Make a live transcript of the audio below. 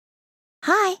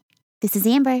Hi, this is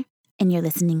Amber, and you're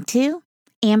listening to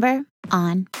Amber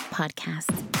on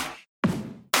Podcast.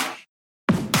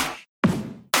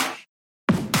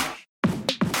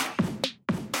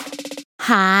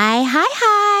 Hi.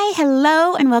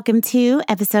 Hello, and welcome to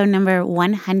episode number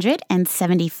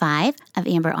 175 of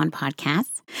Amber on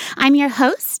Podcast. I'm your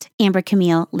host, Amber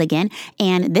Camille Ligon,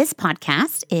 and this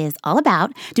podcast is all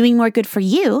about doing more good for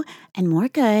you and more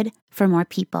good for more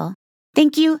people.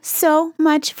 Thank you so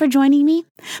much for joining me.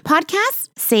 Podcasts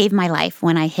saved my life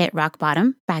when I hit rock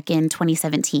bottom back in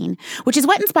 2017, which is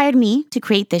what inspired me to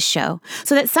create this show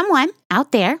so that someone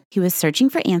out there who is searching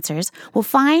for answers will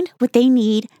find what they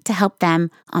need to help them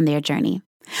on their journey.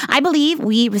 I believe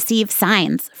we receive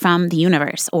signs from the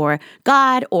universe or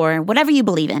God or whatever you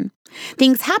believe in.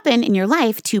 Things happen in your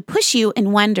life to push you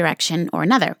in one direction or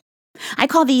another. I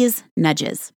call these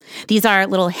nudges. These are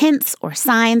little hints or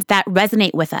signs that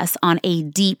resonate with us on a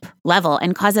deep level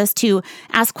and cause us to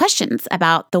ask questions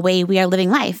about the way we are living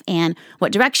life and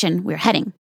what direction we're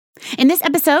heading. In this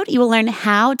episode, you will learn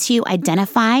how to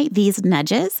identify these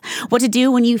nudges, what to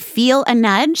do when you feel a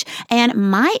nudge, and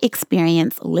my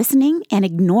experience listening and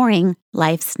ignoring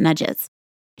life's nudges.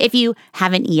 If you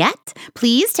haven't yet,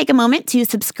 please take a moment to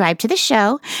subscribe to the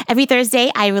show. Every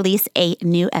Thursday, I release a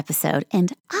new episode,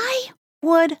 and I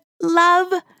would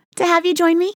love to have you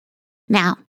join me.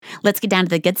 Now, let's get down to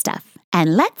the good stuff,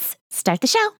 and let's start the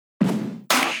show.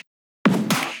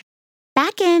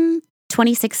 Back in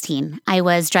 2016, I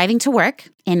was driving to work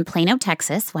in Plano,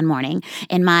 Texas one morning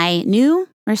in my new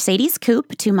Mercedes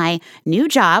coupe to my new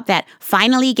job that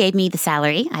finally gave me the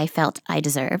salary I felt I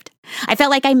deserved. I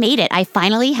felt like I made it. I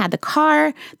finally had the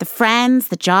car, the friends,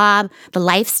 the job, the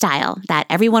lifestyle that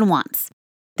everyone wants.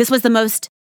 This was the most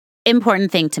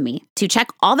important thing to me, to check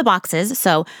all the boxes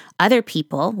so other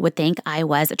people would think I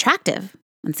was attractive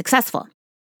and successful.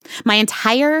 My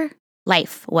entire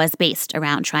life was based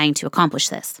around trying to accomplish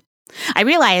this. I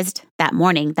realized that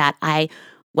morning that I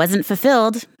wasn't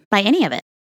fulfilled by any of it.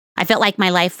 I felt like my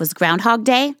life was Groundhog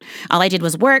Day. All I did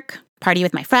was work, party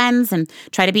with my friends, and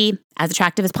try to be as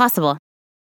attractive as possible.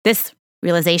 This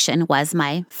realization was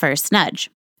my first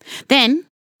nudge. Then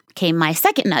came my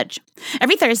second nudge.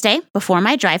 Every Thursday before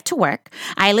my drive to work,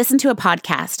 I listened to a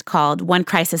podcast called One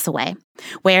Crisis Away,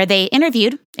 where they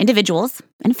interviewed individuals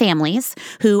and families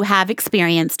who have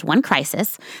experienced one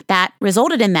crisis that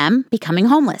resulted in them becoming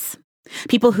homeless.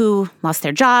 People who lost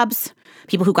their jobs,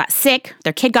 people who got sick,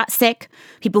 their kid got sick,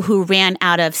 people who ran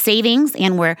out of savings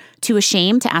and were too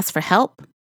ashamed to ask for help.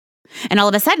 And all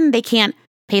of a sudden, they can't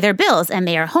pay their bills and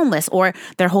they are homeless, or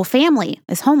their whole family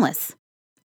is homeless.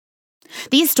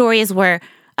 These stories were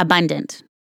abundant,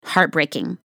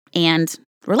 heartbreaking, and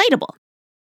relatable.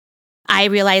 I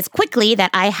realized quickly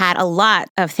that I had a lot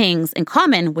of things in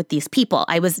common with these people.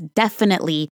 I was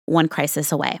definitely one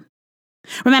crisis away.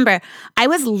 Remember, I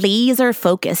was laser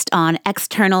focused on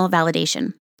external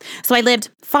validation. So I lived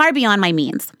far beyond my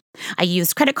means. I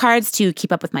used credit cards to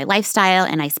keep up with my lifestyle,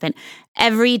 and I spent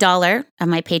every dollar of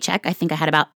my paycheck. I think I had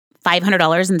about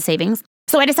 $500 in savings.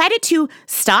 So I decided to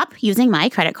stop using my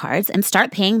credit cards and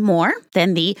start paying more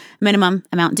than the minimum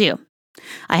amount due.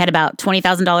 I had about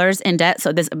 $20,000 in debt,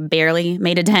 so this barely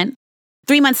made a dent.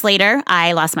 3 months later,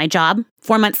 I lost my job.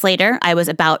 4 months later, I was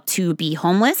about to be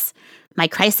homeless. My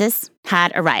crisis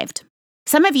had arrived.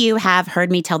 Some of you have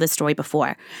heard me tell this story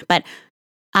before, but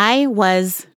I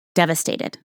was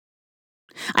devastated.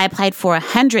 I applied for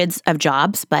hundreds of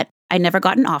jobs, but I never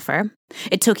got an offer.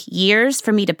 It took years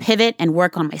for me to pivot and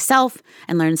work on myself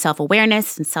and learn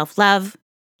self-awareness and self-love.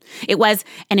 It was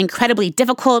an incredibly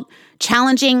difficult,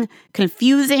 challenging,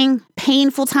 confusing,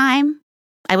 painful time.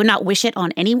 I would not wish it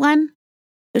on anyone,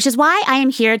 which is why I am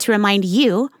here to remind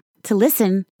you to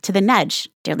listen to the nudge,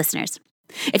 dear listeners.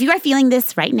 If you are feeling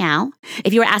this right now,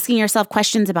 if you are asking yourself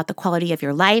questions about the quality of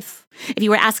your life, if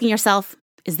you are asking yourself,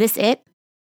 is this it?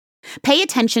 Pay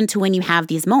attention to when you have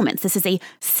these moments. This is a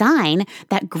sign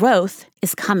that growth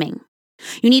is coming.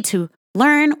 You need to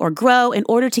learn or grow in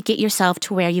order to get yourself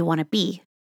to where you want to be.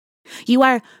 You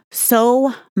are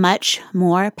so much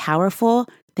more powerful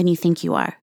than you think you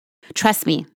are. Trust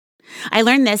me. I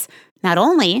learned this not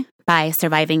only by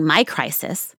surviving my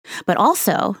crisis, but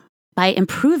also by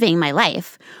improving my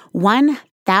life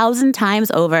 1,000 times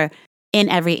over in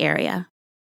every area.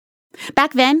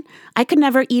 Back then, I could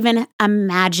never even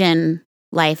imagine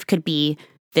life could be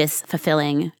this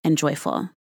fulfilling and joyful.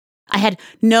 I had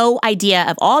no idea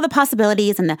of all the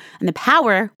possibilities and the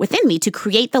power within me to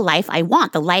create the life I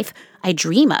want, the life I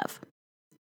dream of.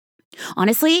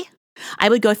 Honestly, I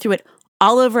would go through it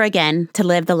all over again to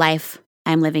live the life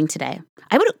I'm living today.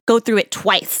 I would go through it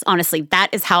twice, honestly. That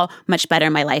is how much better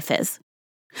my life is.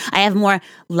 I have more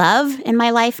love in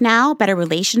my life now, better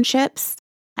relationships.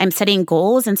 I'm setting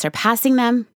goals and surpassing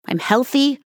them. I'm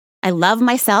healthy. I love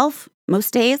myself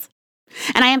most days.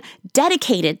 And I am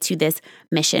dedicated to this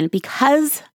mission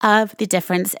because of the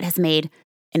difference it has made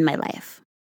in my life.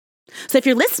 So if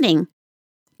you're listening,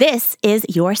 this is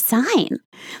your sign.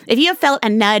 If you have felt a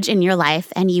nudge in your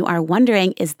life and you are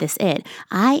wondering, is this it?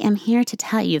 I am here to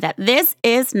tell you that this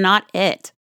is not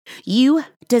it. You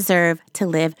deserve to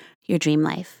live your dream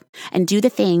life and do the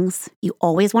things you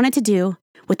always wanted to do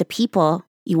with the people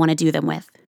you want to do them with.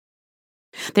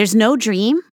 There's no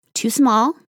dream too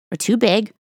small or too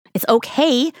big. It's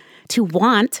okay to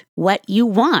want what you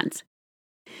want.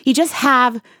 You just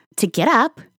have to get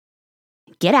up,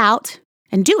 get out,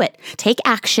 and do it. Take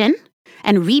action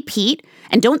and repeat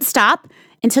and don't stop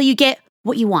until you get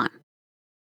what you want.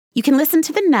 You can listen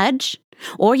to the nudge,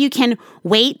 or you can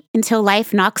wait until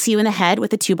life knocks you in the head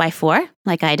with a 2x4,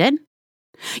 like I did.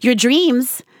 Your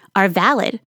dreams are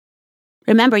valid.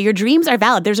 Remember, your dreams are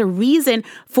valid. There's a reason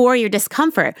for your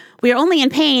discomfort. We are only in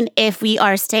pain if we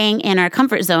are staying in our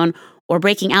comfort zone or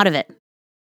breaking out of it.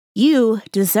 You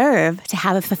deserve to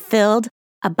have a fulfilled,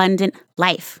 abundant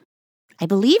life. I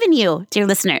believe in you, dear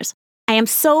listeners. I am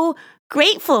so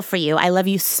grateful for you. I love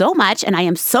you so much, and I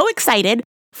am so excited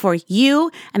for you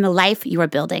and the life you are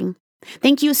building.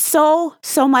 Thank you so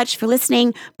much for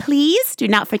listening. Please do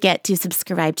not forget to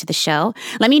subscribe to the show.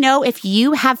 Let me know if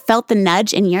you have felt the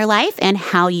nudge in your life and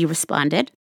how you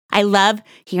responded. I love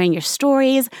hearing your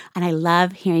stories, and I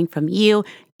love hearing from you.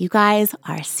 You guys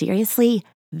are seriously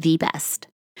the best.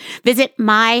 Visit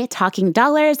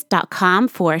mytalkingdollars.com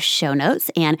for show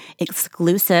notes and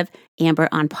exclusive Amber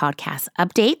on Podcast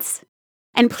updates.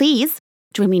 And please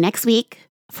join me next week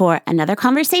for another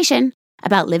conversation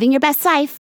about living your best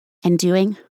life and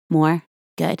doing more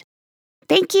good.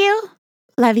 Thank you.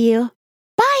 Love you.